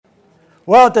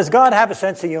Well, does God have a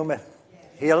sense of humor?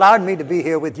 He allowed me to be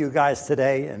here with you guys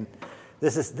today, and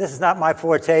this is not my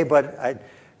forte, but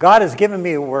God has given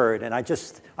me a word, and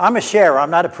I'm a sharer, I'm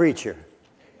not a preacher.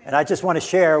 And I just want to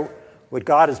share what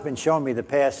God has been showing me the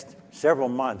past several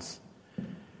months.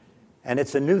 And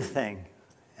it's a new thing,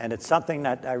 and it's something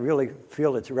that I really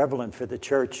feel it's relevant for the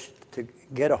church to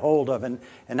get a hold of, and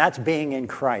that's being in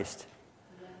Christ.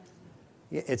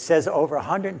 It says over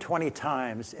 120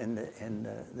 times in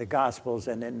the Gospels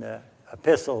and in the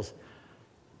epistles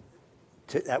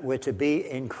that we're to be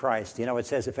in Christ. You know, it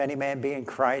says, if any man be in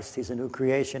Christ, he's a new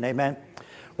creation. Amen?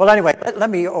 Well, anyway, let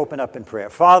me open up in prayer.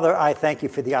 Father, I thank you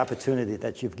for the opportunity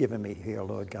that you've given me here,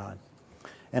 Lord God.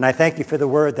 And I thank you for the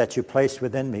word that you placed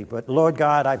within me. But, Lord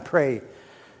God, I pray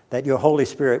that your Holy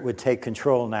Spirit would take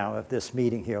control now of this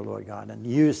meeting here, Lord God, and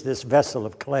use this vessel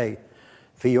of clay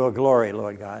for your glory,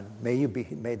 Lord God. May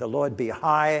the Lord be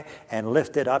high and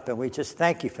lifted up, and we just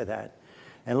thank you for that.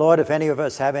 And Lord, if any of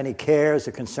us have any cares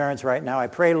or concerns right now, I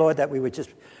pray, Lord, that we would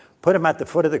just put them at the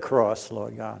foot of the cross,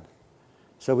 Lord God,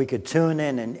 so we could tune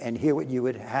in and hear what you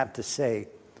would have to say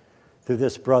through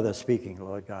this brother speaking,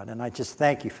 Lord God. And I just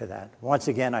thank you for that. Once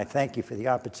again, I thank you for the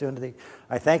opportunity.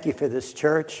 I thank you for this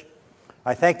church.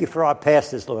 I thank you for our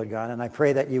pastors, Lord God, and I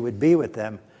pray that you would be with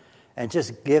them and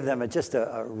just give them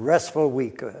a restful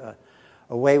week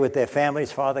away with their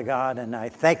families, Father God. And I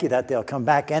thank you that they'll come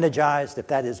back energized, if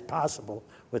that is possible,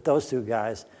 with those two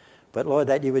guys. But, Lord,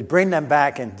 that you would bring them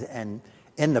back and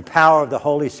in the power of the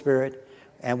Holy Spirit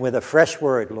and with a fresh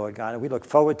word, Lord God. And we look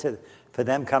forward for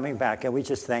them coming back, and we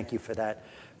just thank you for that,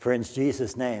 for in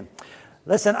Jesus' name.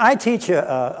 Listen, I teach,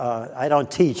 I don't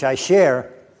teach, I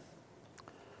share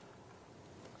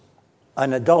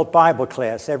an adult Bible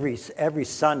class every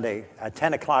Sunday at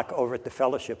 10 o'clock over at the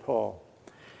Fellowship Hall.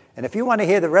 And if you want to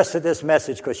hear the rest of this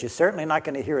message, because you're certainly not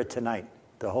going to hear it tonight,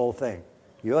 the whole thing,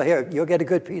 you'll get a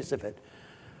good piece of it.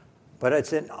 But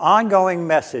it's an ongoing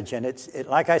message, and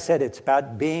like I said, it's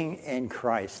about being in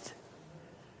Christ.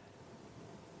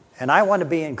 And I want to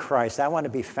be in Christ. I want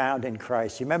to be found in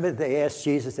Christ. You remember they asked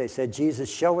Jesus, they said, Jesus,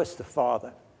 show us the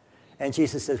Father. And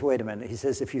Jesus says, wait a minute. He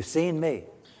says, if you've seen me,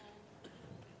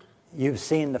 you've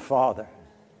seen the Father.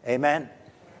 Amen?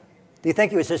 Do you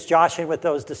think he was just joshing with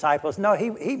those disciples? No,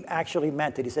 he actually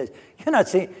meant it. He says,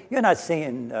 you're not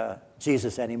seeing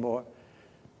Jesus anymore.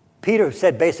 Peter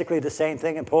said basically the same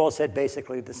thing, and Paul said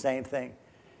basically the same thing.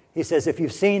 He says, if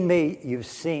you've seen me, you've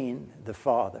seen the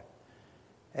Father.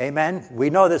 Amen? We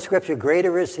know the scripture,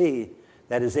 greater is he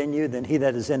that is in you than he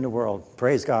that is in the world.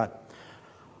 Praise God.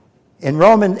 In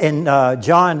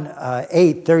John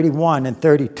 8:31 and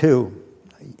 32,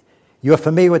 you're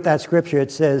familiar with that scripture.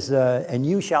 It says, and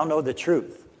you shall know the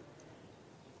truth,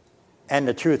 and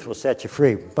the truth will set you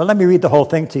free. But let me read the whole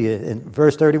thing to you. In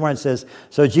verse 31 it says,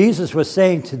 so Jesus was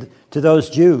saying to those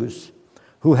Jews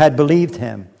who had believed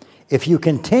him, if you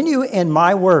continue in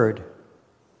my word,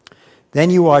 then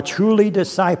you are truly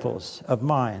disciples of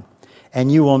mine,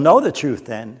 and you will know the truth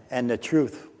then, and the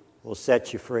truth will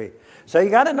set you free. So you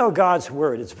got to know God's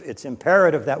word. It's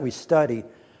imperative that we study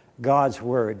God's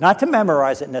word. Not to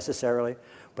memorize it necessarily,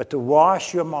 but to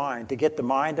wash your mind, to get the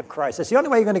mind of Christ. That's the only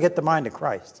way you're going to get the mind of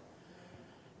Christ.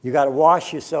 You got to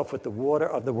wash yourself with the water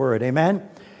of the word. Amen?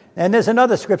 And there's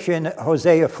another scripture in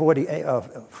Hosea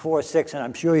 4:6, and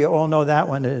I'm sure you all know that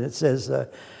one. And it says,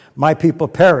 my people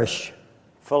perish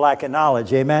for lack of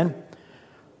knowledge. Amen?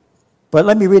 But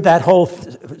let me read that whole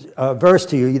verse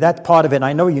to you. That part of it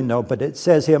I know you know, but it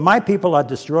says here, my people are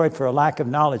destroyed for a lack of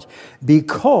knowledge.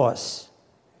 Because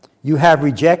you have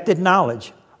rejected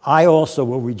knowledge, I also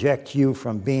will reject you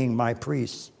from being my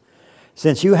priests.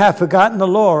 Since you have forgotten the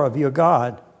law of your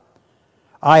God,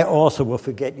 I also will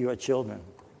forget your children.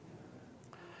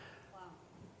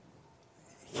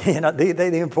 You know,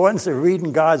 the importance of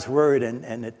reading God's word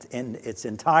in its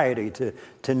entirety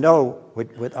to know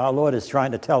what our Lord is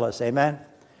trying to tell us. Amen?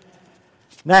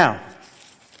 Now,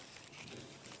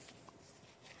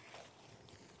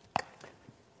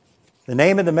 the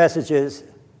name of the message is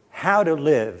How to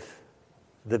Live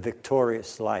the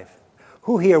Victorious Life.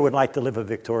 Who here would like to live a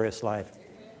victorious life?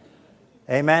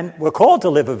 Amen? We're called to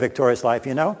live a victorious life,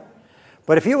 you know.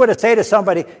 But if you were to say to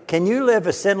somebody, can you live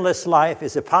a sinless life?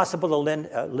 Is it possible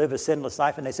to live a sinless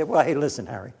life? And they say, well, hey, listen,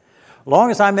 Harry. As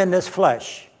long as I'm in this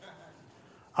flesh,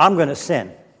 I'm going to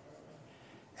sin.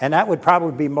 And that would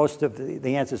probably be most of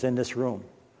the answers in this room.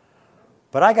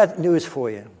 But I got news for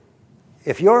you.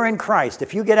 If you're in Christ,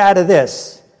 if you get out of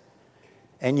this,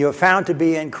 and you're found to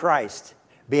be in Christ,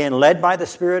 being led by the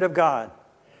Spirit of God,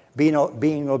 being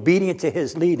obedient to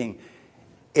his leading,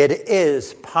 it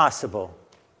is possible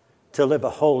to live a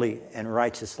holy and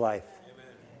righteous life.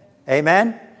 Amen?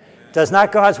 Amen? Does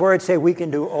not God's word say we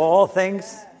can do all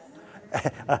things?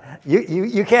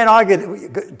 You can't argue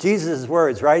Jesus'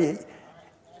 words, right?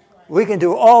 We can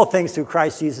do all things through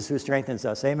Christ Jesus who strengthens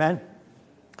us. Amen?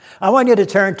 I want you to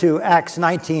turn to Acts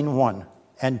 19:1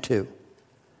 and 2.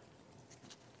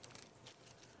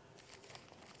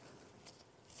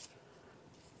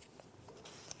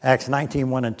 Acts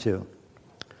 19:1 and 2.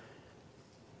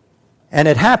 And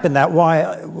it happened that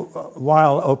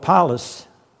while Apollos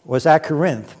was at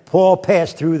Corinth, Paul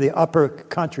passed through the upper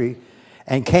country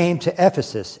and came to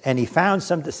Ephesus, and he found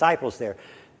some disciples there.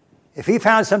 If he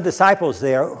found some disciples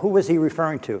there, who was he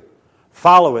referring to?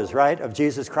 Followers, right, of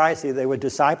Jesus Christ. They were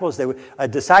disciples. A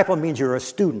disciple means you're a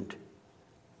student.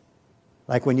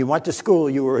 Like when you went to school,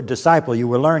 you were a disciple. You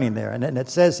were learning there. And it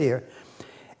says here,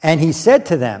 and he said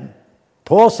to them,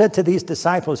 Paul said to these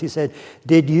disciples, he said,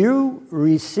 did you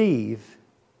receive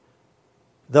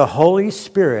the Holy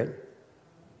Spirit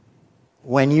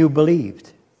when you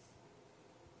believed?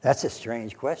 That's a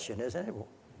strange question, isn't it?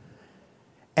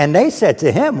 And they said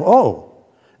to him, oh,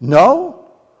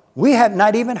 no, we have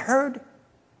not even heard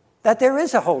that there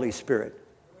is a Holy Spirit.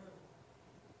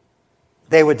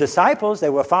 They were disciples, they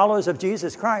were followers of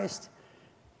Jesus Christ,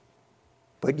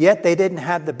 but yet they didn't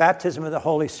have the baptism of the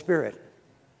Holy Spirit.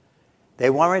 They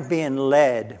weren't being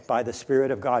led by the Spirit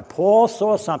of God. Paul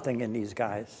saw something in these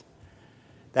guys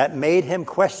that made him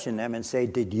question them and say,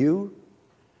 did you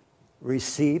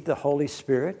receive the Holy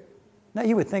Spirit? Now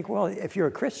you would think, well, if you're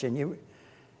a Christian,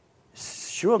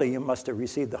 surely you must have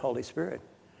received the Holy Spirit.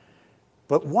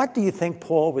 But what do you think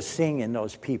Paul was seeing in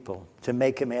those people to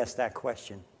make him ask that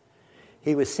question?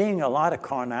 He was seeing a lot of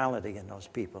carnality in those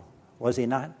people, was he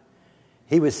not?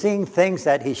 He was seeing things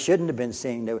that he shouldn't have been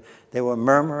seeing. They were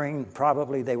murmuring,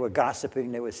 probably. They were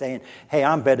gossiping. They were saying, hey,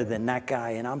 I'm better than that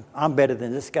guy, and I'm better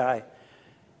than this guy.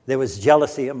 There was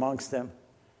jealousy amongst them.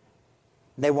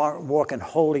 They weren't walking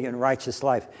holy and righteous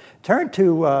life. Turn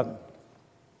to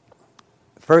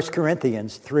 1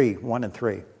 Corinthians 3:1 and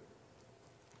 3.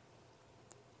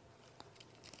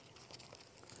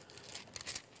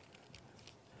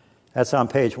 That's on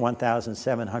page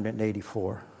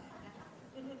 1784.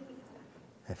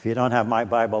 If you don't have my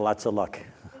Bible, lots of luck.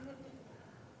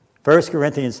 1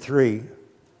 Corinthians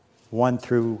 3:1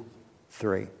 through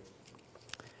 3.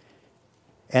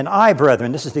 And I,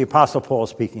 brethren, this is the Apostle Paul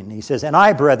speaking. He says, and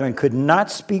I, brethren, could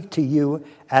not speak to you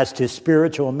as to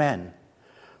spiritual men,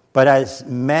 but as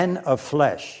men of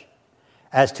flesh,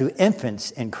 as to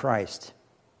infants in Christ.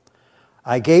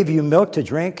 I gave you milk to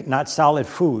drink, not solid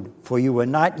food, for you were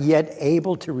not yet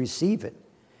able to receive it.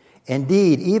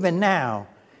 Indeed, even now,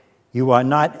 you are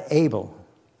not able.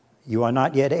 You are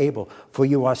not yet able, for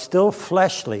you are still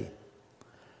fleshly.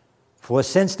 For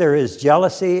since there is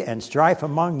jealousy and strife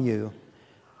among you,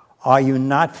 are you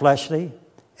not fleshly?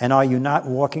 And are you not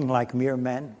walking like mere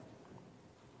men?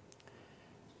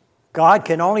 God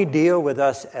can only deal with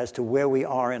us as to where we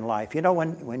are in life. You know,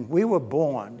 when we were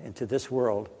born into this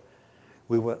world,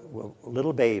 we were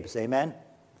little babes, amen?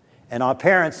 And our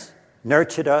parents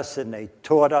nurtured us, and they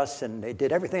taught us, and they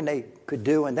did everything they could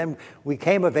do, and then we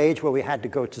came of age where we had to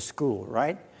go to school,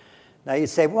 right? Now you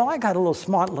say, well, I got a little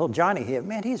smart little Johnny here.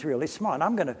 Man, he's really smart.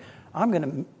 I'm gonna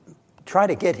try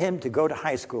to get him to go to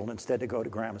high school instead of go to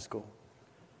grammar school.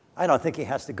 I don't think he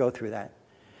has to go through that.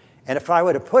 And if they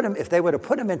would have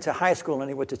put him into high school and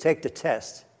he were to take the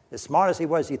test, as smart as he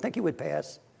was, you think he would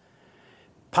pass?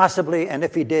 Possibly, and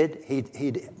if he did,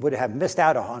 he would have missed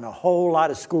out on a whole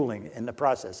lot of schooling in the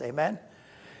process. Amen?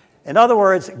 In other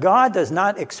words, God does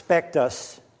not expect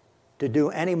us to do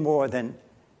any more than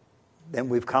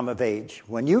we've come of age.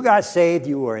 When you got saved,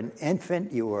 you were an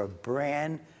infant. You were a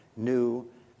brand new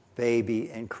baby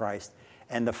in Christ.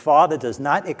 And the Father does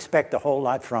not expect a whole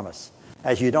lot from us,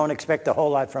 as you don't expect a whole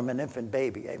lot from an infant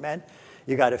baby. Amen?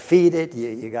 You got to feed it,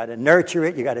 you got to nurture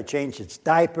it, you got to change its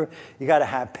diaper, you got to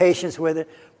have patience with it.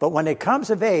 But when it comes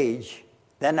of age,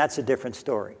 then that's a different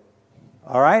story.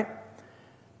 All right?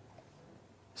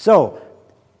 So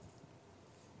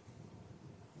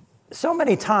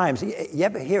many times, you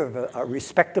ever hear of a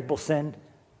respectable sin?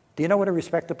 Do you know what a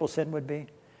respectable sin would be?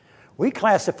 We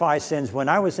classify sins. When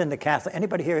I was in the Catholic,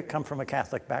 anybody here come from a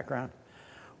Catholic background?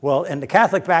 Well, in the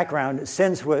Catholic background,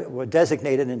 sins were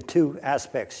designated in two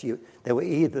aspects. They were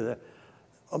either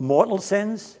mortal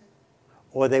sins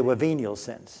or they were venial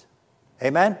sins.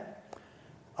 Amen?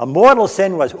 A mortal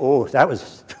sin was,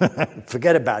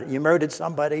 forget about it. You murdered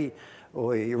somebody,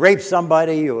 or you raped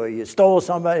somebody, or you stole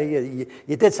somebody.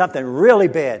 You did something really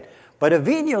bad. But a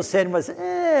venial sin was,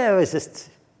 it was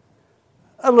just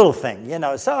a little thing, you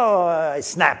know. So I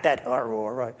snapped at her,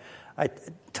 or I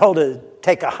told her to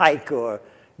take a hike, or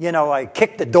You know, I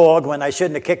kicked the dog when I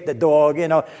shouldn't have kicked the dog, you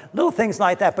know, little things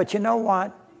like that. But you know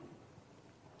what?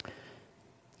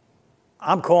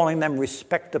 I'm calling them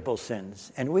respectable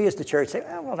sins. And we as the church say,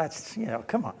 oh, well, that's, you know,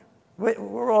 come on.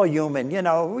 We're all human, you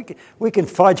know. We can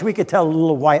fudge. We can tell a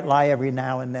little white lie every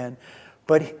now and then.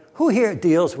 But who here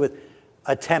deals with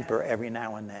a temper every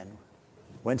now and then?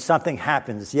 When something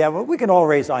happens, yeah, well, we can all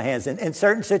raise our hands. In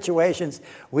certain situations,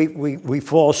 we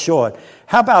fall short.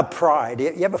 How about pride?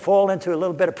 You ever fall into a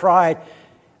little bit of pride?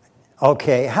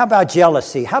 Okay. How about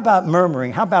jealousy? How about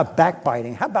murmuring? How about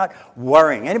backbiting? How about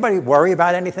worrying? Anybody worry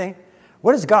about anything?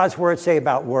 What does God's word say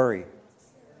about worry?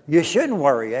 You shouldn't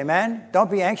worry, amen?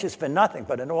 Don't be anxious for nothing,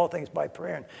 but in all things by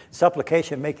prayer and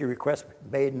supplication make your requests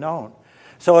made known.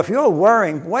 So if you're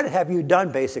worrying, what have you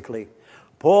done basically?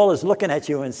 Paul is looking at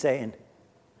you and saying,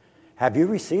 have you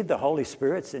received the Holy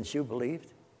Spirit since you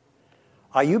believed?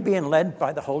 Are you being led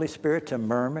by the Holy Spirit to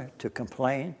murmur, to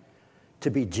complain, to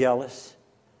be jealous?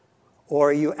 Or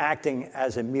are you acting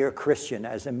as a mere Christian,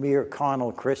 as a mere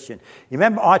carnal Christian? You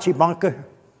remember Archie Bunker?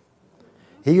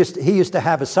 He used to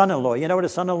have a son-in-law. You know what a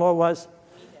son-in-law was?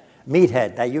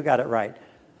 Meathead. Now, you got it right.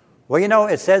 Well, you know,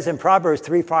 it says in Proverbs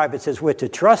 3:5, it says, we're to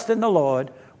trust in the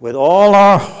Lord with all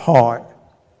our heart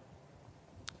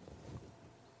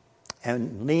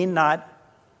and lean not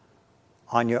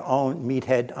on your own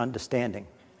meathead understanding.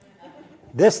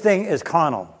 This thing is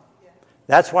carnal.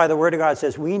 That's why the Word of God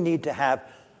says we need to have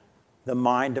the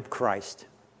mind of Christ.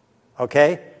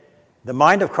 Okay? The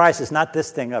mind of Christ is not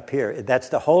this thing up here. That's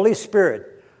the Holy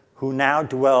Spirit who now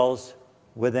dwells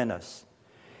within us.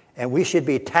 And we should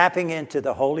be tapping into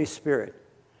the Holy Spirit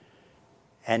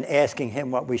and asking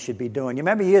him what we should be doing. You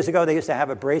remember years ago they used to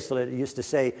have a bracelet that used to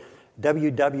say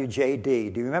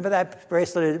WWJD. Do you remember that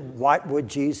bracelet? What would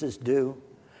Jesus do?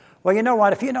 Well, you know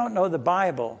what? If you don't know the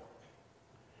Bible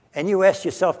and you asked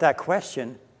yourself that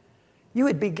question, you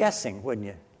would be guessing, wouldn't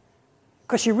you?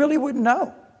 Because you really wouldn't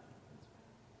know.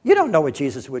 You don't know what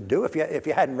Jesus would do if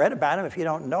you hadn't read about him, if you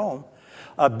don't know him.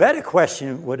 A better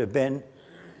question would have been,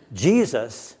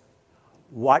 Jesus,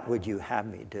 what would you have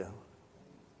me do?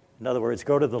 In other words,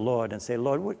 go to the Lord and say,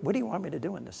 Lord, what do you want me to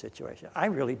do in this situation? I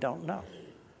really don't know.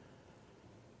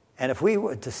 And if we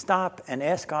were to stop and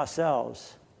ask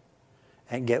ourselves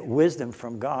and get wisdom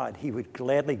from God, he would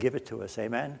gladly give it to us,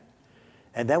 amen?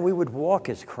 And then we would walk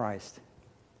as Christ.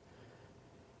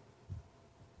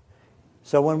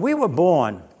 So when we were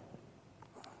born,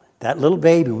 that little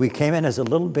baby, we came in as a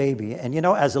little baby. And you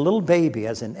know, as a little baby,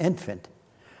 as an infant,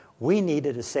 we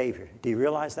needed a Savior. Do you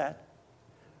realize that?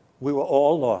 We were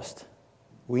all lost.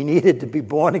 We needed to be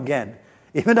born again.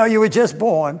 Even though you were just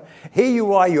born, here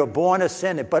you are, you're born a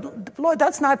sinner. But Lord,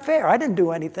 that's not fair. I didn't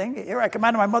do anything. Here I come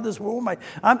out of my mother's womb.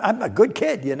 I'm a good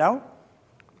kid, you know.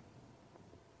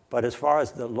 But as far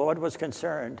as the Lord was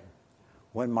concerned,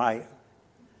 when my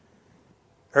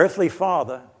earthly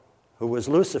father, who was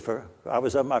Lucifer, I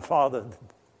was of my father,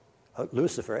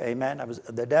 Lucifer, amen? I was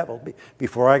the devil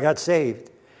before I got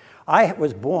saved. I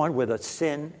was born with a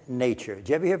sin nature. Did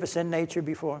you ever hear of a sin nature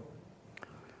before?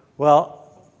 Well,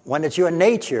 when it's your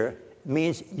nature, it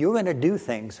means you're going to do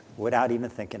things without even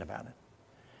thinking about it.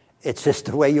 It's just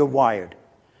the way you're wired.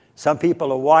 Some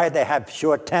people are wired, they have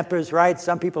short tempers, right?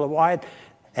 Some people are wired,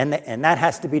 and that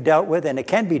has to be dealt with, and it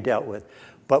can be dealt with.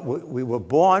 But we were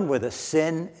born with a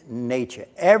sin nature.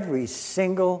 Every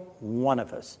single one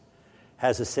of us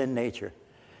has a sin nature.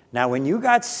 Now, when you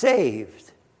got saved,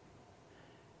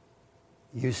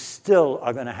 you still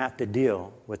are going to have to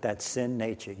deal with that sin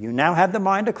nature. You now have the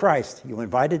mind of Christ. You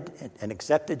invited and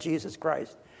accepted Jesus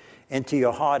Christ into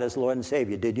your heart as Lord and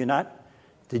Savior. Did you not?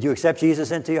 Did you accept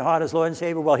Jesus into your heart as Lord and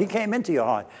Savior? Well, he came into your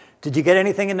heart. Did you get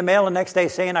anything in the mail the next day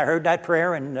saying, I heard that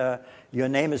prayer and your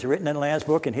name is written in the Lamb's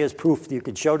book and here's proof that you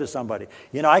can show to somebody?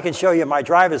 You know, I can show you my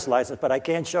driver's license, but I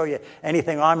can't show you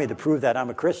anything on me to prove that I'm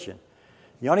a Christian.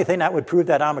 The only thing that would prove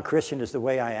that I'm a Christian is the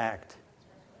way I act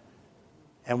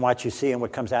and what you see and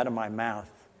what comes out of my mouth.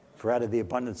 For out of the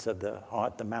abundance of the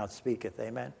heart, the mouth speaketh,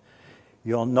 amen?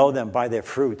 You'll know them by their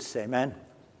fruits, amen?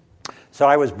 So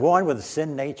I was born with a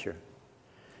sin nature.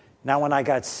 Now, when I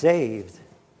got saved,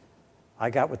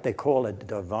 I got what they call a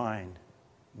divine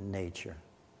nature.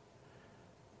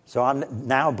 So I'm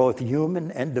now both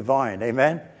human and divine,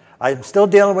 amen? I'm still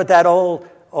dealing with that old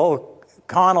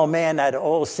carnal man, that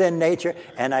old sin nature,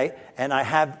 and I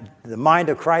have the mind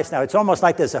of Christ now. It's almost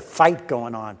like there's a fight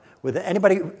going on.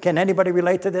 Can anybody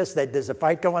relate to this, that there's a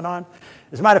fight going on?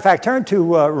 As a matter of fact, turn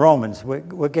to Romans.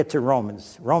 We'll get to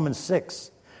Romans. Romans 6.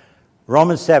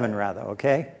 Romans 7, rather,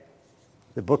 okay?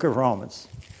 The book of Romans.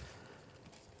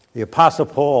 The Apostle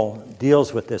Paul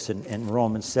deals with this in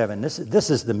Romans 7. This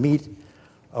is the meat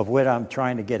of what I'm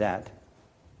trying to get at.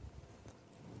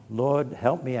 Lord,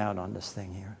 help me out on this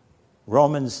thing here.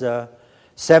 Romans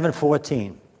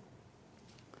 7:14.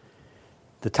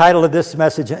 The title of this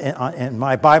message in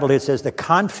my Bible, it says, The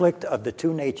Conflict of the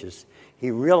Two Natures. He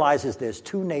realizes there's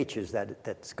two natures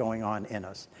that's going on in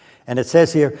us. And it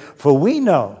says here, for we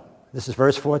know, this is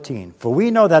verse 14, for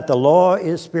we know that the law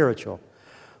is spiritual,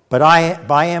 but I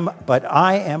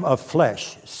am of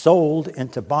flesh, sold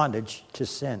into bondage to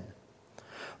sin.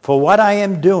 For what I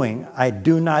am doing, I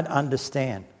do not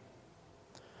understand.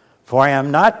 For I am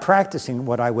not practicing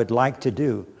what I would like to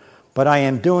do, but I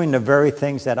am doing the very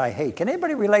things that I hate. Can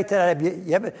anybody relate to that? Have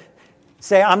you ever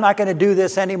say, I'm not going to do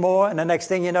this anymore, and the next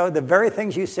thing you know, the very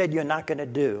things you said you're not going to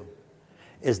do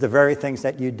is the very things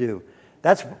that you do.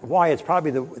 That's why it's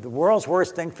probably the world's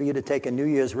worst thing for you to take a New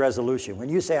Year's resolution. When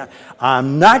you say,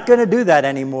 I'm not going to do that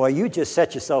anymore, you just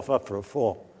set yourself up for a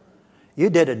fall. You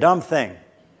did a dumb thing.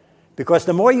 Because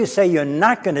the more you say you're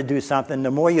not going to do something,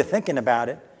 the more you're thinking about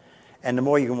it, and the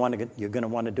more you're going to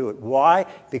want to do it. Why?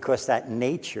 Because that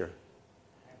nature,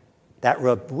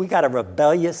 we got a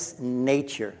rebellious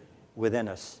nature within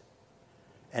us.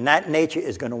 And that nature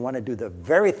is going to want to do the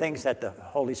very things that the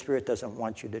Holy Spirit doesn't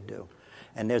want you to do.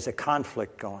 And there's a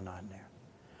conflict going on there.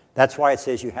 That's why it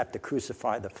says you have to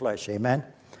crucify the flesh. Amen?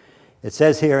 It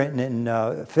says here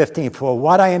in 15, for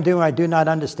what I am doing I do not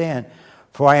understand,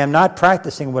 for I am not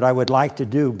practicing what I would like to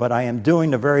do, but I am doing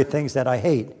the very things that I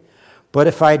hate. But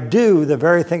if I do the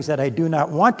very things that I do not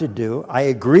want to do, I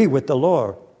agree with the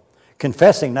law,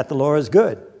 confessing that the law is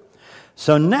good.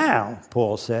 So now,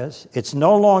 Paul says, it's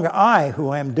no longer I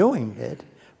who am doing it,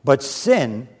 but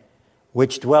sin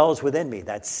which dwells within me.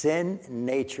 That sin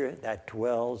nature that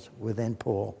dwells within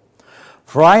Paul.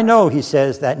 For I know, he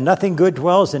says, that nothing good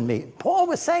dwells in me. Paul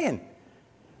was saying,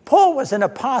 Paul was an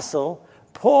apostle.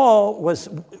 Paul was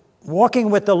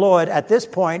walking with the Lord at this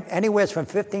point anywhere from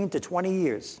 15 to 20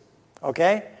 years.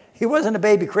 Okay? He wasn't a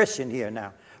baby Christian here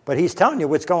now, but he's telling you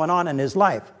what's going on in his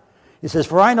life. He says,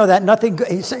 for I know that nothing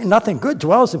good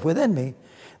dwells within me,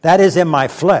 that is in my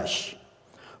flesh.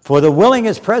 For the willing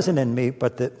is present in me,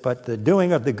 but the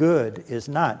doing of the good is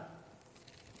not.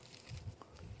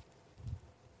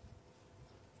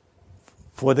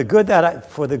 For the good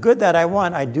that I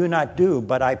want, I do not do,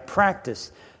 but I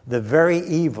practice the very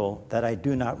evil that I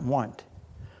do not want.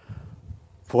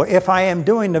 For if I am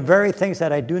doing the very things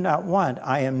that I do not want,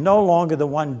 I am no longer the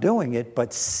one doing it,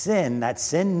 but sin, that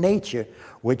sin nature,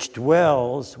 which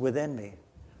dwells within me.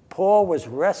 Paul was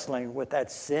wrestling with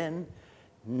that sin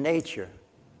nature.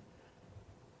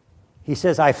 He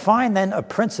says, I find then a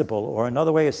principle, or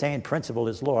another way of saying principle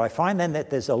is law. I find then that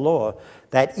there's a law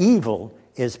that evil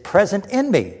is present in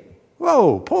me.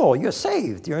 Whoa, Paul, you're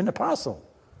saved. You're an apostle.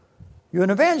 You're an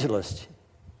evangelist.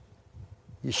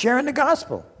 You're sharing the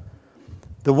gospel.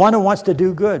 The one who wants to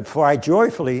do good. For I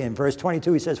joyfully, in verse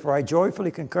 22, he says, for I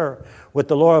joyfully concur with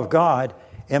the law of God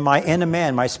in my inner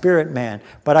man, my spirit man.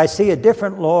 But I see a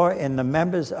different law in the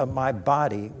members of my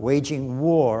body, waging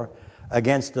war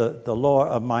against the law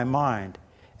of my mind,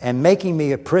 and making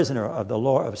me a prisoner of the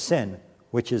law of sin,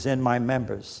 which is in my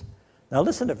members. Now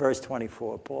listen to verse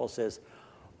 24. Paul says,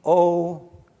 O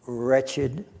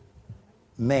wretched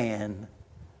man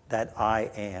that I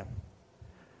am.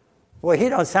 Well, he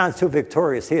don't sound too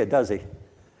victorious here, does he?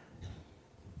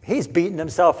 He's beating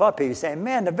himself up. He's saying,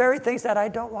 man, the very things that I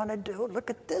don't want to do, look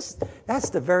at this.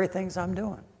 That's the very things I'm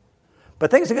doing.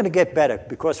 But things are going to get better,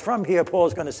 because from here,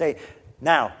 Paul's going to say,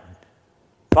 now,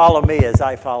 follow me as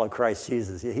I follow Christ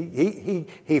Jesus.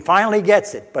 He finally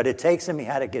gets it, but it takes him. He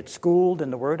had to get schooled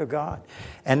in the Word of God.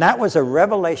 And that was a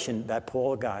revelation that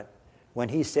Paul got when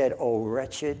he said, O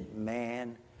wretched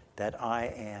man that I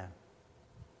am.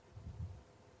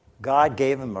 God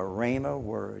gave him a rhema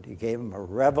word. He gave him a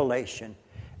revelation,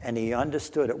 and he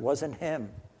understood it wasn't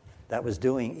him that was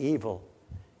doing evil.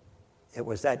 It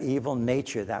was that evil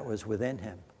nature that was within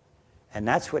him. And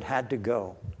that's what had to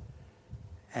go.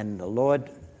 And the Lord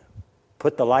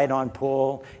put the light on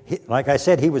Paul. Like I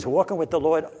said, he was walking with the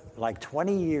Lord like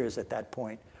 20 years at that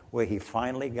point where he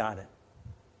finally got it.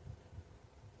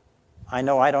 I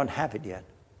know I don't have it yet.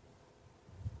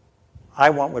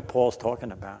 I want what Paul's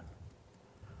talking about.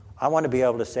 I want to be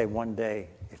able to say one day,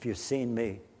 if you've seen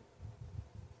me,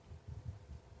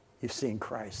 you've seen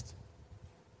Christ.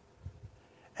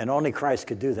 And only Christ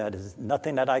could do that. There's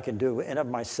nothing that I can do in of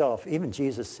myself. Even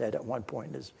Jesus said at one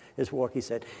point in his walk, he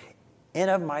said, in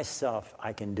of myself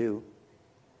I can do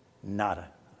nada.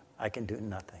 I can do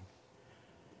nothing.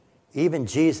 Even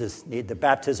Jesus needed the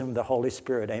baptism of the Holy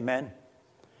Spirit. Amen?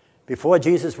 Before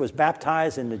Jesus was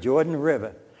baptized in the Jordan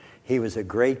River, he was a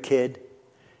great kid.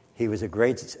 He was a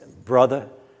great brother.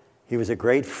 He was a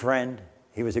great friend.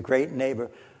 He was a great neighbor.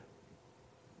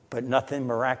 but nothing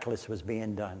miraculous was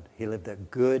being done. He lived a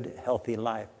good, healthy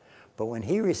life. But when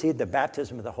he received the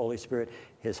baptism of the Holy Spirit,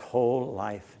 his whole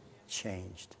life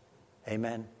changed.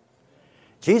 Amen.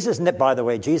 Jesus, by the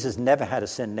way, Jesus never had a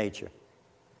sin nature.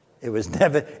 It was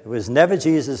never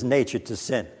Jesus' nature to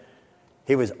sin.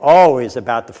 He was always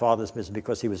about the Father's business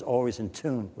because he was always in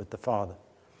tune with the Father.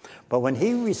 But when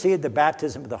he received the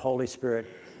baptism of the Holy Spirit,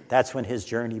 that's when his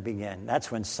journey began.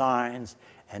 That's when signs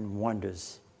and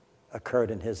wonders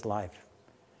occurred in his life.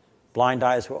 Blind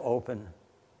eyes were opened.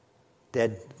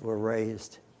 Dead were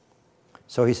raised.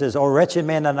 So he says, "O wretched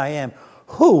man that I am,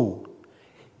 who,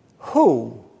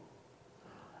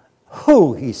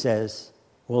 he says,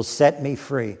 will set me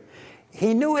free?"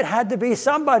 He knew it had to be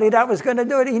somebody that was going to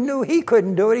do it. He knew he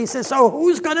couldn't do it. He says, "So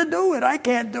who's going to do it? I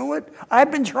can't do it.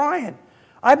 I've been trying.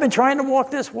 I've been trying to walk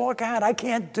this walk out. I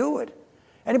can't do it."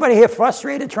 Anybody here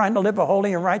frustrated trying to live a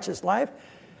holy and righteous life?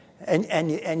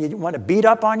 And you want to beat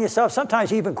up on yourself?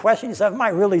 Sometimes you even question yourself, am I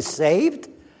really saved?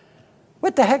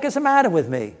 What the heck is the matter with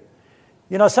me?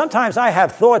 You know, sometimes I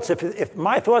have thoughts. If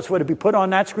my thoughts were to be put on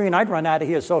that screen, I'd run out of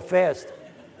here so fast.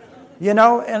 You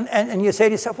know, and you say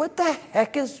to yourself, what the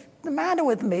heck is the matter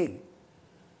with me?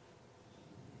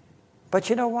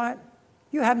 But you know what?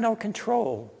 You have no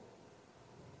control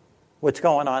what's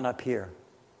going on up here.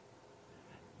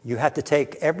 You have to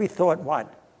take every thought,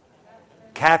 what?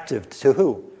 Captive to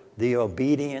who? The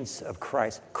obedience of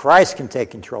Christ. Christ can take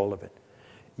control of it.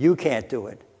 You can't do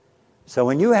it. So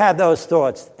when you have those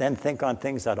thoughts, then think on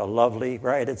things that are lovely,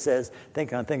 right? It says,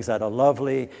 think on things that are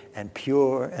lovely and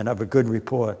pure and of a good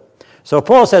report. So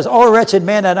Paul says, "O wretched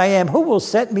man that I am, who will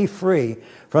set me free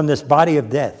from this body of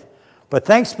death? But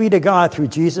thanks be to God through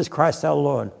Jesus Christ our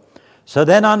Lord. So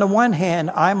then on the one hand,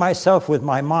 I myself with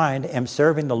my mind am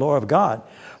serving the law of God,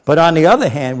 but on the other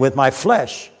hand, with my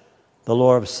flesh, the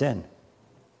law of sin."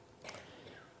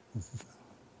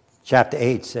 Chapter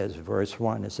 8 says, verse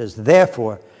 1, it says,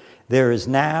 "Therefore, there is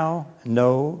now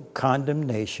no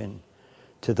condemnation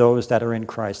to those that are in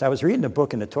Christ." I was reading a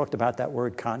book and it talked about that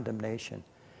word condemnation.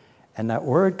 And that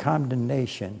word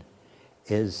condemnation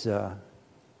is,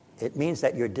 it means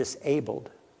that you're disabled.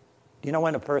 Do you know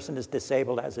when a person is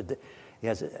disabled, he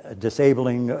has a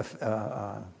disabling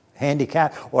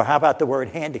handicap? Or how about the word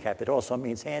handicap? It also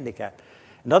means handicap.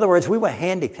 In other words, we were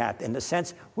handicapped in the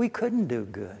sense we couldn't do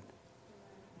good.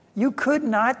 You could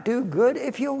not do good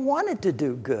if you wanted to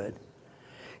do good.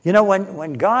 You know,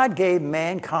 when God gave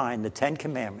mankind the Ten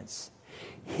Commandments,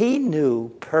 he knew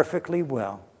perfectly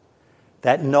well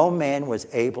that no man was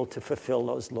able to fulfill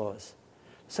those laws.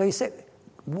 So he said,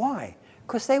 why?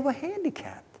 Because they were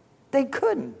handicapped. They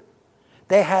couldn't.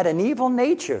 They had an evil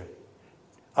nature,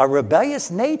 a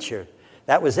rebellious nature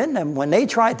that was in them when they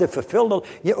tried to fulfill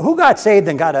who got saved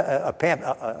and got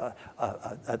a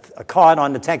card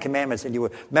on the Ten Commandments and you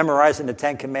were memorizing the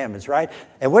Ten Commandments, right?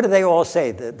 And what do they all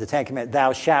say, the Ten Commandments?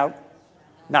 Thou shalt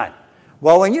not.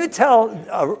 Well, when you tell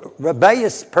a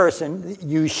rebellious person,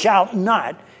 you shalt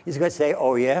not, he's going to say,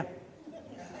 oh yeah,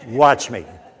 watch me.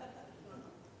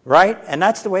 Right? And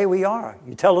that's the way we are.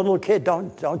 You tell a little kid,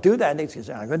 don't do that, and he's going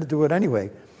to say, I'm going to do it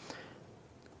anyway.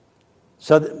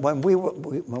 So when we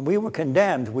were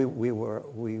condemned, we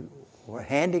were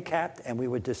handicapped and we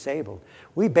were disabled.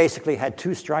 We basically had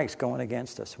two strikes going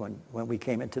against us when we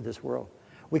came into this world.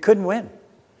 We couldn't win.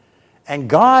 And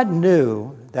God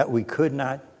knew that we could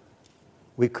not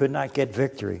get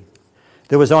victory.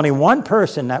 There was only one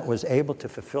person that was able to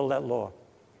fulfill that law,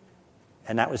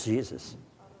 and that was Jesus.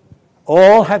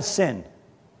 All have sinned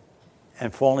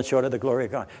and fallen short of the glory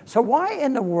of God. So why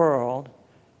in the world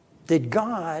did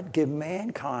God give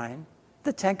mankind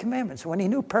the Ten Commandments when he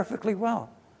knew perfectly well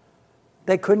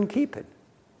they couldn't keep it?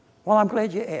 Well, I'm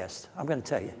glad you asked. I'm going to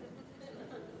tell you.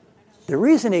 The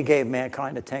reason he gave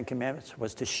mankind the Ten Commandments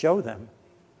was to show them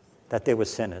that they were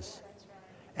sinners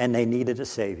and they needed a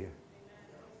Savior.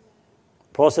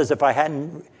 Paul says, if I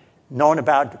hadn't known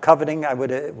about coveting, I would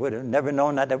have never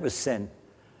known that it was sin.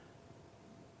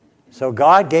 So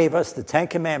God gave us the Ten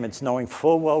Commandments knowing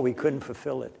full well we couldn't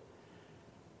fulfill it.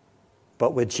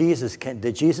 But with Jesus,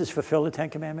 did Jesus fulfill the Ten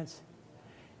Commandments?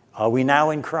 Are we now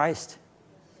in Christ?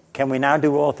 Can we now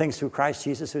do all things through Christ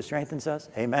Jesus who strengthens us?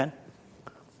 Amen.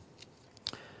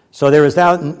 So there is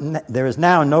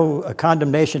now no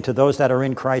condemnation to those that are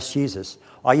in Christ Jesus.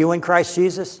 Are you in Christ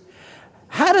Jesus?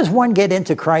 How does one get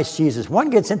into Christ Jesus? One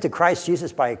gets into Christ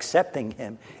Jesus by accepting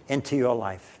him into your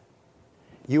life.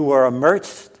 You were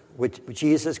immersed with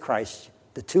Jesus Christ.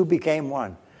 The two became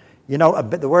one. You know,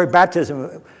 the word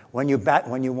baptism, when you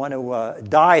want to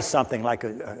dye something like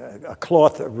a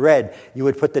cloth red, you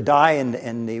would put the dye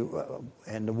in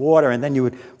the water, and then you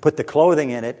would put the clothing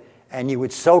in it, and you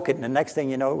would soak it, and the next thing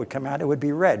you know, it would come out, it would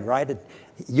be red, right?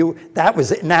 That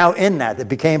was now in that. It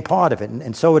became part of it,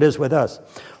 and so it is with us.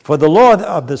 For the law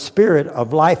of the Spirit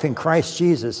of life in Christ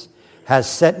Jesus has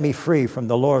set me free from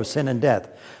the law of sin and death.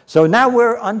 So now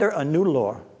we're under a new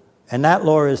law, and that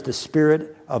law is the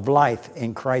Spirit of life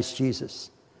in Christ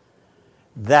Jesus.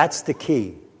 That's the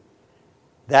key.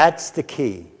 That's the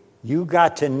key. You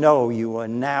got to know you are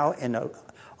now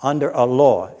under a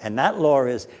law, and that law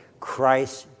is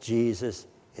Christ Jesus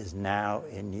is now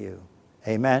in you.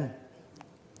 Amen?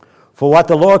 For what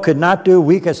the law could not do,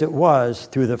 weak as it was,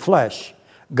 through the flesh,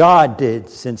 God did,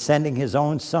 since sending his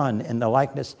own Son in the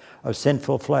likeness of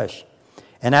sinful flesh.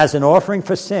 And as an offering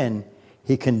for sin,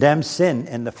 he condemned sin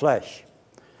in the flesh,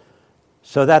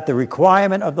 so that the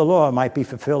requirement of the law might be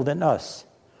fulfilled in us,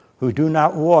 who do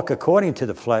not walk according to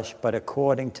the flesh, but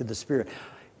according to the Spirit.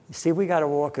 You see, we got to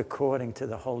walk according to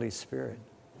the Holy Spirit.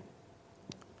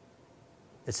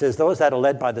 It says those that are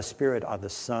led by the Spirit are the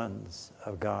sons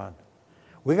of God.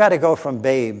 We got to go from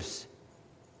babes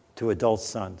to adult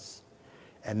sons.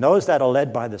 And those that are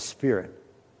led by the Spirit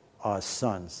are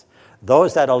sons.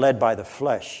 Those that are led by the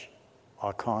flesh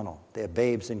are carnal. They're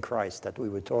babes in Christ that we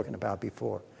were talking about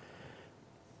before.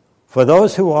 For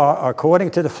those who are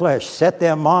according to the flesh set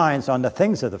their minds on the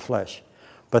things of the flesh,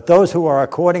 but those who are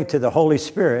according to the Holy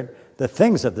Spirit, the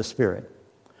things of the Spirit.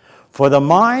 For the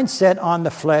mind set on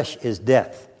the flesh is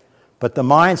death, but the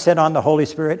mind set on the Holy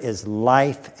Spirit is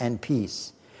life and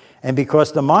peace. And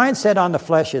because the mind set on the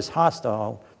flesh is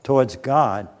hostile towards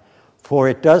God, for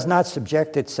it does not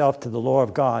subject itself to the law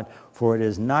of God, for it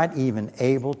is not even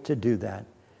able to do that.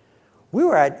 We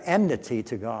were at enmity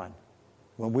to God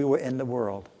when we were in the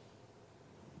world.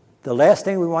 The last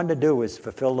thing we wanted to do was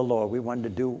fulfill the law. We wanted to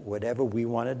do whatever we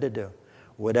wanted to do,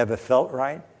 whatever felt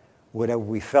right, whatever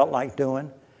we felt like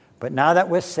doing. But now that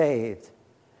we're saved,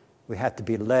 we have to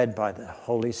be led by the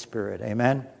Holy Spirit.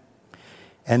 Amen?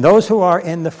 And those who are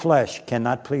in the flesh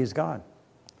cannot please God.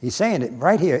 He's saying it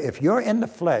right here. If you're in the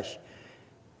flesh,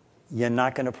 you're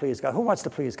not going to please God. Who wants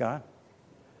to please God?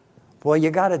 Well,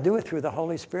 you got to do it through the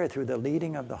Holy Spirit, through the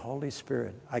leading of the Holy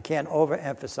Spirit. I can't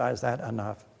overemphasize that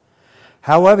enough.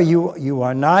 However, you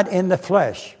are not in the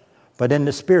flesh, but in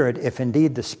the Spirit, if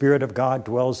indeed the Spirit of God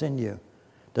dwells in you.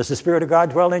 Does the Spirit of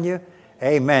God dwell in you?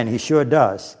 Amen. He sure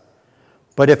does.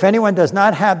 But if anyone does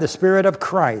not have the Spirit of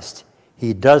Christ,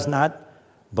 he does not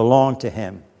belong to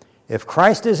him. If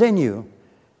Christ is in you,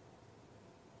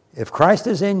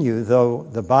 though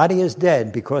the body is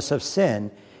dead because of sin,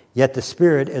 yet the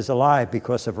Spirit is alive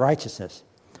because of righteousness.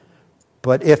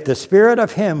 But if the Spirit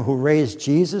of him who raised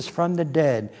Jesus from the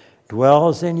dead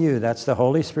dwells in you, that's the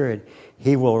Holy Spirit,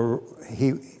 he who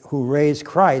raised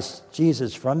Christ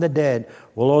Jesus from the dead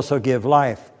will also give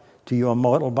life to your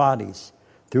mortal bodies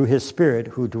through his Spirit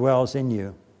who dwells in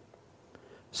you.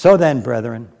 So then,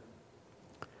 brethren,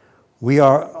 we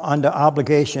are under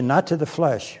obligation not to the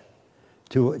flesh,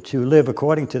 to live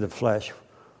according to the flesh.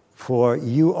 For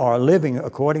you are living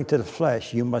according to the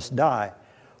flesh, you must die.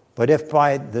 But if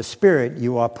by the Spirit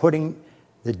you are putting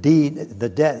to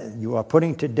death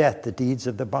the deeds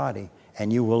of the body,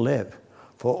 and you will live.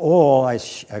 For all, I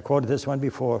quoted this one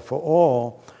before, for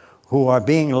all who are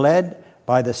being led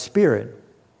by the Spirit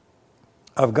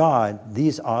of God,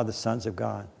 these are the sons of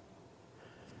God.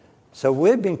 So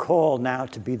we've been called now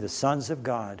to be the sons of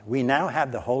God. We now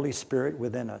have the Holy Spirit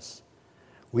within us.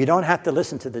 We don't have to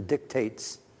listen to the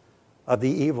dictates of the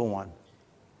evil one.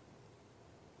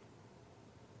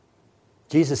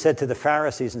 Jesus said to the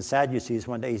Pharisees and Sadducees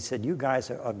one day, he said, you guys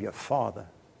are of your father,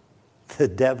 the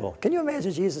devil. Can you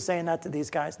imagine Jesus saying that to these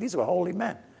guys? These were holy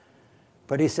men.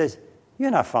 But he says,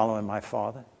 you're not following my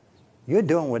Father. You're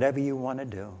doing whatever you want to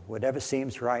do, whatever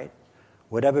seems right,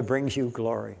 whatever brings you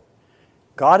glory.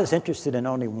 God is interested in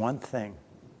only one thing,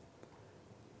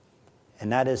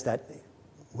 and that is that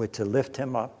we're to lift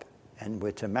him up and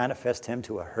we're to manifest him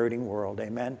to a hurting world.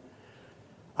 Amen?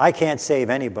 I can't save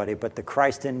anybody, but the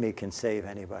Christ in me can save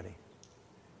anybody.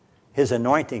 His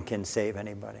anointing can save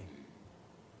anybody.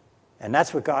 And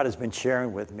that's what God has been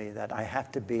sharing with me, that I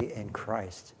have to be in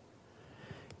Christ.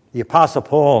 The Apostle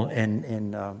Paul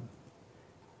in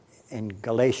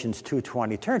Galatians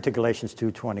 2:20, turn to Galatians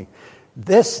 2:20.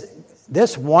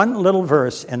 This one little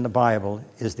verse in the Bible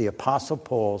is the Apostle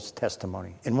Paul's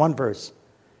testimony. In one verse.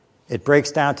 It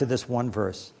breaks down to this one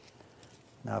verse.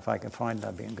 Now, if I can find it,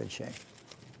 I'll be in good shape.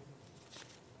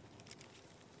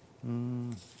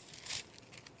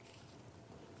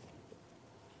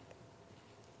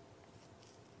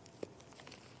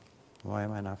 Why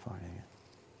am I not finding it?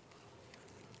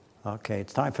 Okay,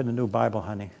 it's time for the new Bible,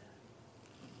 honey.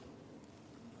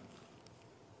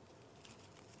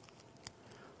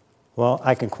 Well,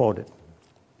 I can quote it.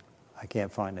 I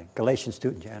can't find it. Galatians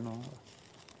 2, general.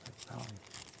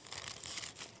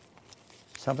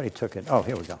 Somebody took it. Oh,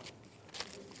 here we go.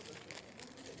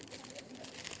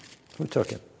 Who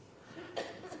took it?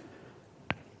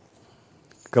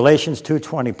 Galatians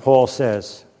 2:20, Paul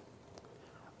says,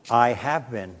 I have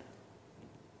been.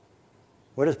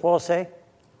 What does Paul say?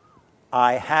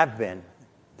 I have been.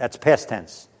 That's past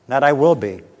tense. Not I will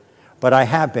be, but I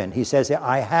have been. He says,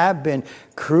 I have been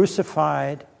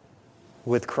crucified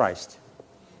with Christ.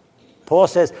 Paul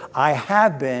says, I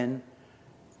have been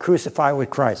crucified with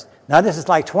Christ. Now, this is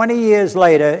like 20 years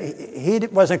later. He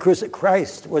wasn't crucified.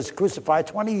 Christ was crucified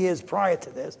 20 years prior to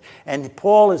this. And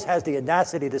Paul has the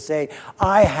audacity to say,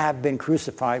 I have been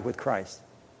crucified with Christ.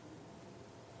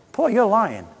 Paul, you're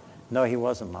lying. No, he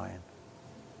wasn't lying.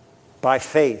 By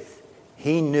faith,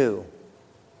 he knew.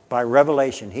 By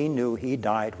revelation, he knew he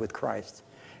died with Christ.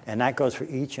 And that goes for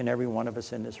each and every one of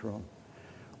us in this room.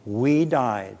 We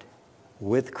died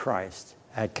with Christ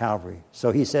at Calvary.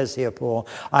 So he says here, Paul,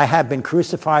 I have been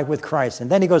crucified with Christ.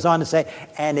 And then he goes on to say,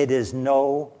 and it is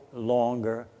no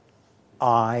longer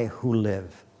I who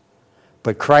live,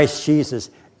 but Christ Jesus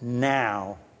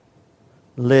now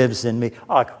lives in me.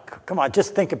 Oh, come on,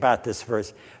 just think about this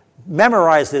verse.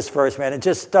 Memorize this verse, man, and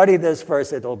just study this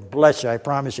verse. It'll bless you, I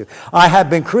promise you. I have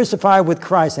been crucified with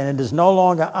Christ, and it is no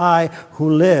longer I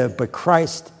who live, but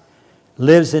Christ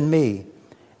lives in me.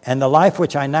 And the life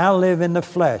which I now live in the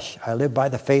flesh, I live by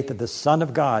the faith of the Son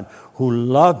of God, who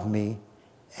loved me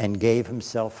and gave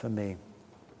himself for me.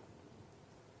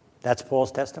 That's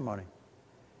Paul's testimony.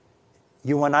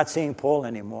 You were not seeing Paul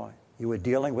anymore. You were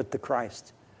dealing with the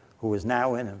Christ who was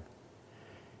now in him.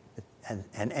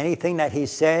 And anything that he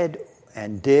said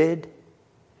and did,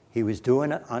 he was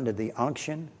doing it under the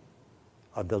unction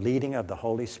of the leading of the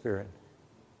Holy Spirit.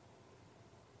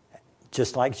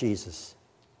 Just like Jesus.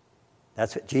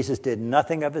 That's what Jesus did.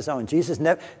 Nothing of his own. Jesus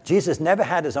never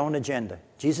had his own agenda.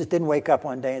 Jesus didn't wake up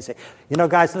one day and say, you know,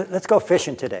 guys, let's go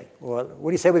fishing today. Or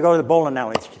what do you say we go to the bowling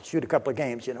alley, shoot a couple of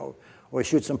games, you know, or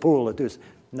shoot some pool or do.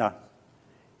 No.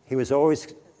 He was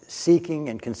always seeking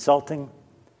and consulting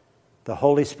the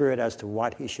Holy Spirit as to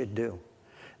what he should do.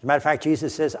 As a matter of fact,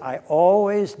 Jesus says, I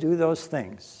always do those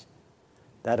things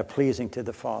that are pleasing to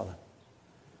the Father.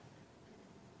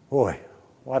 Boy,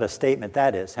 what a statement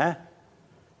that is, huh?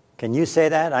 Can you say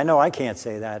that? I know I can't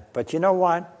say that. But you know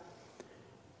what?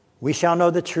 We shall know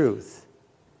the truth,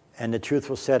 and the truth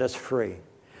will set us free.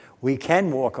 We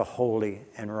can walk a holy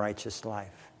and righteous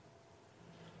life.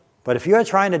 But if you're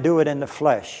trying to do it in the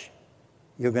flesh,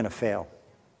 you're going to fail.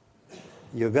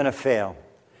 You're going to fail.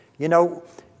 You know,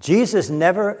 Jesus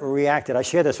never reacted. I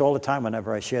share this all the time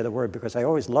whenever I share the word because I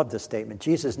always love this statement.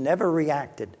 Jesus never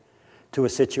reacted to a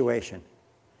situation.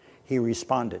 He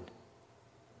responded.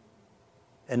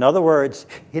 In other words,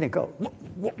 he didn't go,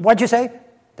 what'd you say?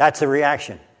 That's a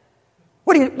reaction.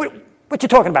 What you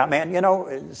talking about, man? You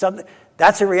know, something.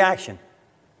 That's a reaction.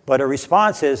 But a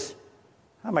response is,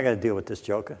 how am I going to deal with this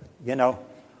joker? You know,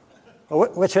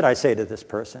 what should I say to this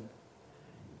person?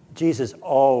 Jesus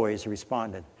always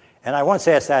responded. And I once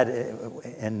asked that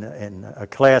in a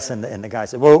class, and the guy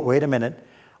said, well, wait a minute.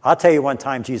 I'll tell you one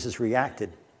time Jesus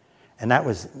reacted. And that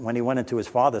was when he went into his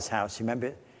father's house. You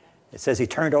remember? It says he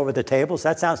turned over the tables.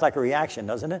 That sounds like a reaction,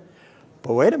 doesn't it?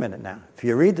 But wait a minute now. If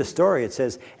you read the story, it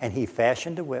says, and he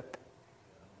fashioned a whip.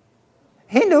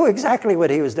 He knew exactly what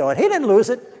he was doing. He didn't lose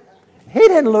it. He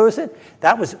didn't lose it.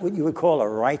 That was what you would call a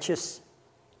righteous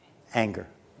anger.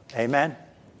 Amen?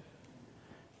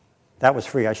 That was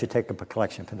free. I should take up a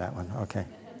collection for that one. Okay.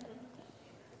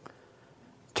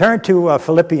 Turn to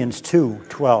Philippians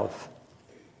 2:12.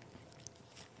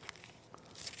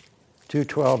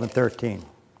 2:12 and 13.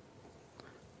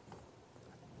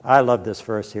 I love this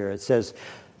verse here. It says,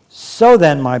 so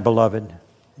then, my beloved,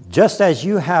 just as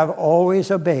you have always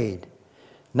obeyed,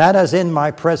 not as in my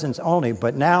presence only,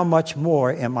 but now much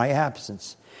more in my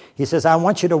absence. He says, I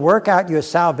want you to work out your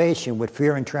salvation with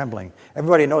fear and trembling.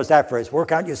 Everybody knows that phrase,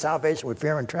 work out your salvation with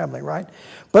fear and trembling, right?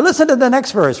 But listen to the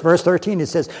next verse, verse 13. It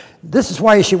says, this is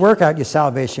why you should work out your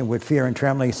salvation with fear and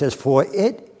trembling. It says, for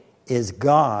it is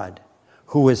God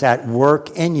who is at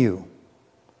work in you,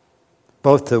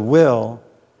 both to will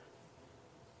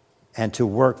and to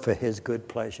work for his good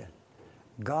pleasure.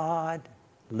 God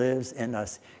lives in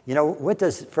us. You know, what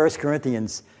does 1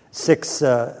 Corinthians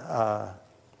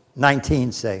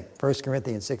 6:19 say? 1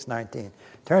 Corinthians 6:19.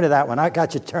 Turn to that one. I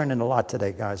got you turning a lot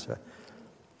today, guys.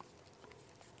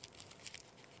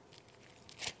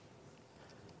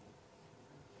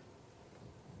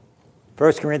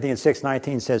 1 Corinthians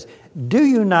 6:19 says, do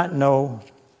you not know,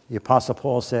 the Apostle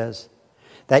Paul says,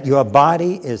 that your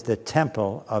body is the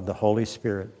temple of the Holy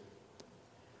Spirit,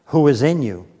 who is in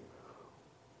you,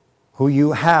 who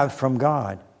you have from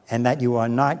God, and that you are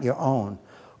not your own,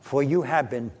 for you have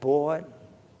been bought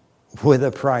with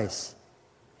a price.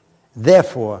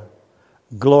 Therefore,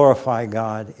 glorify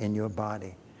God in your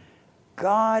body.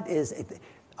 God is,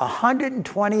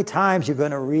 120 times you're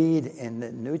going to read in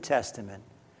the New Testament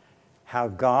how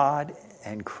God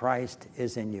and Christ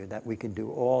is in you, that we can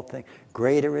do all things.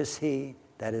 Greater is he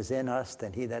that is in us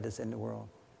than he that is in the world.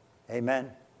 Amen.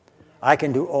 I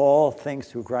can do all things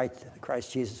through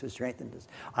Christ Jesus who strengthens us.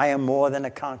 I am more than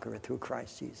a conqueror through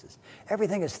Christ Jesus.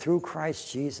 Everything is through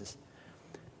Christ Jesus.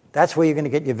 That's where you're going to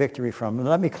get your victory from. And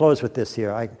let me close with this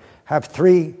here. I have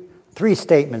three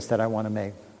statements that I want to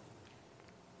make.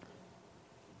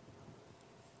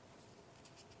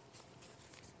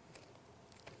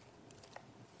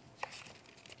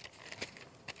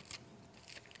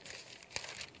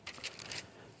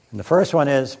 And the first one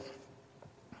is,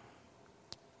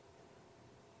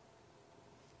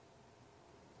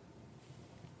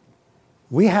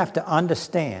 we have to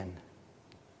understand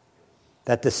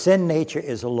that the sin nature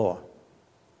is a law,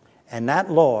 and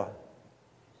that law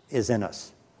is in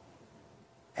us,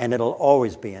 and it'll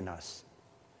always be in us.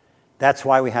 That's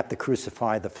why we have to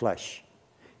crucify the flesh.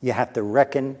 You have to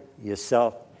reckon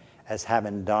yourself as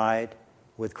having died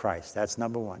with Christ. That's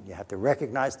number one. You have to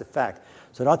recognize the fact.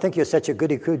 So don't think you're such a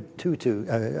goody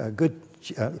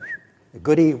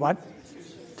what?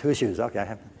 Two shoes. Okay,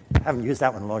 I haven't used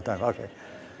that one in a long time. Okay.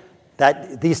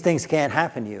 That these things can't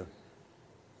happen to you.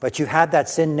 But you have that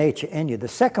sin nature in you. The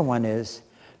second one is,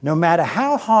 no matter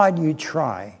how hard you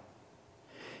try,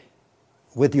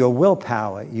 with your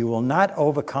willpower, you will not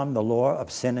overcome the law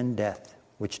of sin and death,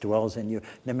 which dwells in you,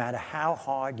 no matter how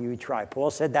hard you try. Paul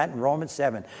said that in Romans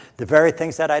 7. The very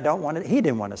things that I don't want to, he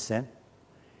didn't want to sin.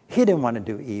 He didn't want to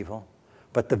do evil.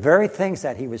 But the very things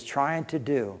that he was trying to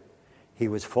do, he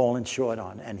was falling short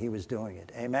on, and he was doing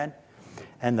it. Amen?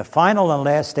 And the final and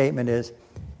last statement is,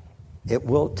 it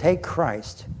will take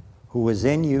Christ, who is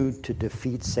in you, to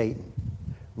defeat Satan.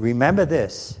 Remember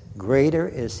this, greater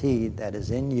is he that is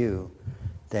in you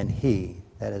than he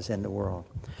that is in the world.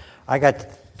 I got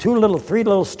three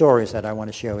little stories that I want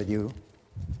to share with you.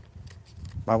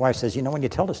 My wife says, when you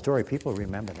tell the story, people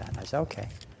remember that. I said, okay.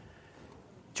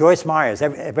 Joyce Myers.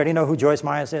 Everybody know who Joyce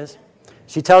Myers is?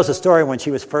 She tells a story when she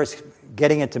was first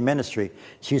getting into ministry.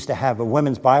 She used to have a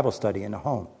women's Bible study in the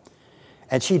home.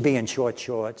 And she'd be in short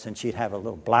shorts, and she'd have a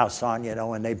little blouse on,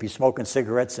 and they'd be smoking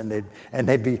cigarettes, and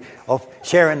they'd be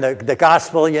sharing the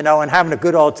gospel, and having a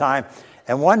good old time.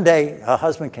 And one day, her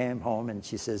husband came home, and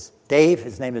she says, Dave,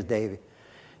 his name is Dave.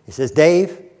 He says,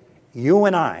 Dave, you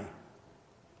and I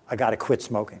got to quit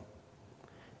smoking.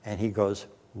 And he goes,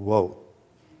 whoa.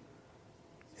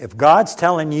 If God's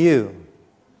telling you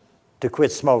to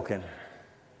quit smoking,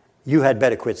 you had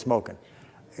better quit smoking.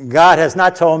 God has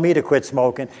not told me to quit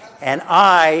smoking, and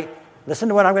listen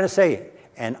to what I'm going to say,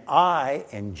 and I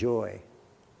enjoy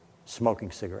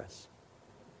smoking cigarettes.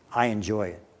 I enjoy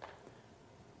it.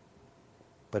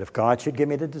 But if God should give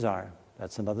me the desire,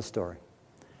 that's another story.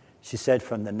 She said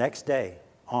from the next day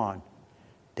on,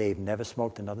 Dave never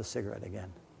smoked another cigarette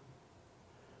again.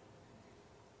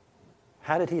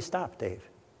 How did he stop, Dave?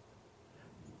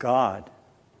 God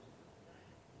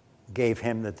gave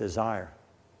him the desire.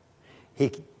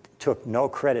 He took no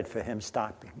credit for him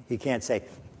stopping. He can't say,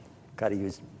 got to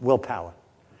use willpower.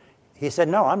 He said,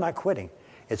 no, I'm not quitting.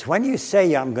 It's when you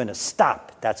say I'm going to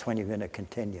stop, that's when you're going to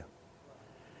continue.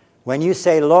 When you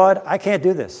say, Lord, I can't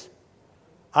do this.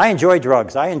 I enjoy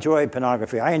drugs. I enjoy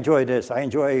pornography. I enjoy this. I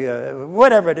enjoy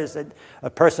whatever it is that a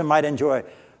person might enjoy.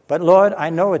 But Lord, I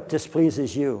know it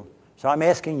displeases you. So I'm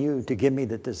asking you to give me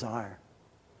the desire.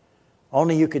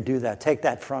 Only you could do that. Take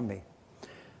that from me.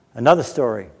 Another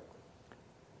story.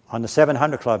 On the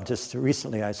 700 Club, just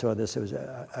recently I saw this. It was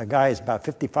a guy, he's about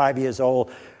 55 years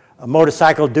old, a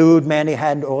motorcycle dude, man. He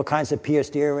had all kinds of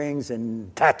pierced earrings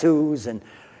and tattoos and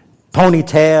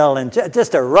ponytail and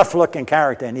just a rough-looking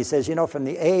character. And he says, from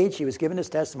the age, he was giving his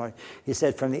testimony, he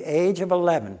said, from the age of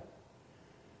 11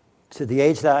 to the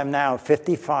age that I'm now,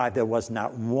 55, there was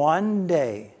not one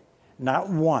day, not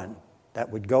one, that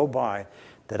would go by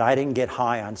that I didn't get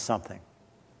high on something.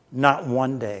 Not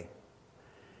one day.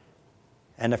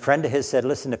 And a friend of his said,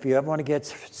 listen, if you ever want to get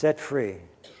set free,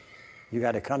 you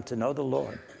got to come to know the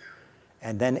Lord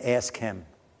and then ask him,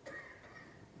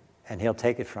 and he'll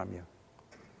take it from you.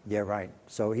 Yeah, right.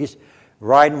 So he's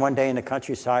riding one day in the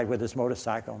countryside with his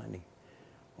motorcycle, and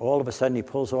all of a sudden he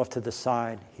pulls off to the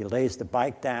side, he lays the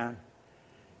bike down,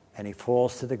 and he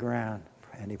falls to the ground,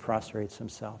 and he prostrates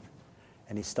himself.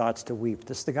 And he starts to weep.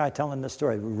 This is the guy telling the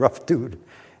story, rough dude.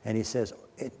 And he says,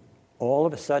 all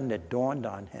of a sudden it dawned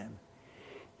on him.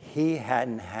 He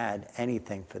hadn't had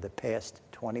anything for the past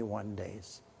 21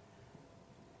 days.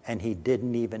 And he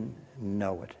didn't even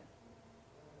know it.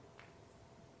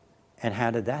 And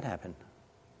how did that happen?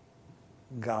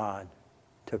 God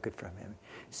took it from him.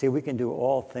 See, we can do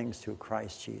all things through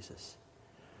Christ Jesus.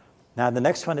 Now, the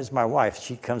next one is my wife.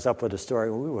 She comes up with a story.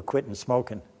 We were quitting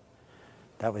smoking.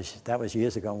 That was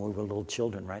years ago when we were little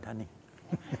children, right, honey?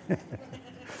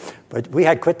 But we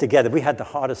had quit together. We had the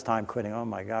hardest time quitting. Oh,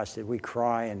 my gosh, did we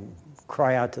cry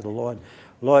out to the Lord.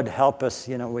 Lord, help us.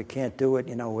 We can't do it.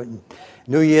 When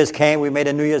New Year's came, we made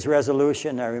a New Year's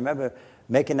resolution. I remember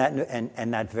making that,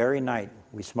 and that very night,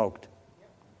 we smoked.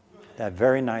 That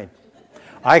very night.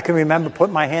 I can remember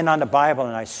putting my hand on the Bible,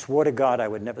 and I swore to God I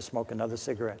would never smoke another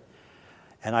cigarette.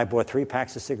 And I bought 3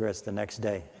 packs of cigarettes the next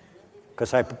day.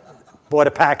 Because I bought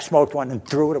a pack, smoked one, and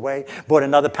threw it away. Bought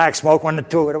another pack, smoked one, and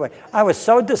threw it away. I was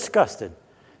so disgusted.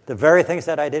 The very things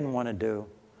that I didn't want to do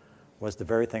was the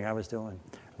very thing I was doing.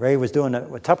 Ray was doing a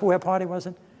Tupperware party,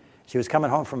 wasn't it? She was coming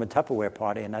home from a Tupperware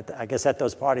party, and I guess at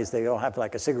those parties they all have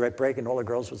like a cigarette break, and all the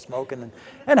girls were smoking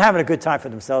and having a good time for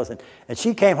themselves. And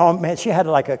she came home, man, she had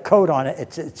like a coat on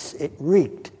it. It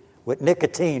reeked with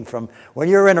nicotine from when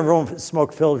you're in a room,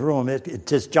 smoke-filled room, it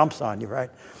just jumps on you, right?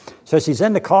 So she's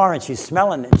in the car, and she's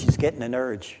smelling it, and she's getting an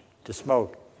urge to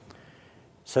smoke.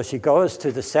 So she goes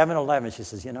to the 7-Eleven. She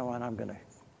says, you know what,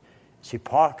 She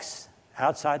parks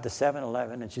outside the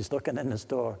 7-Eleven, and she's looking in the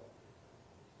store.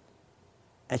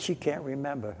 And she can't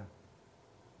remember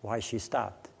why she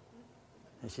stopped.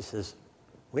 And she says,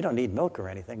 we don't need milk or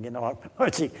anything,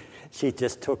 She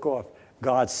just took off.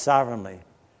 God sovereignly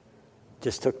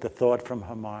just took the thought from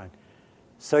her mind.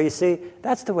 So you see,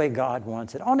 that's the way God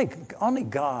wants it. Only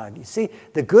God. You see,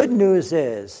 the good news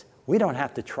is we don't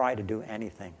have to try to do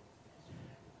anything.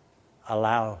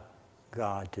 Allow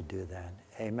God to do that.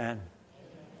 Amen.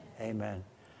 Amen.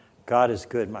 God is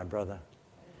good, my brother.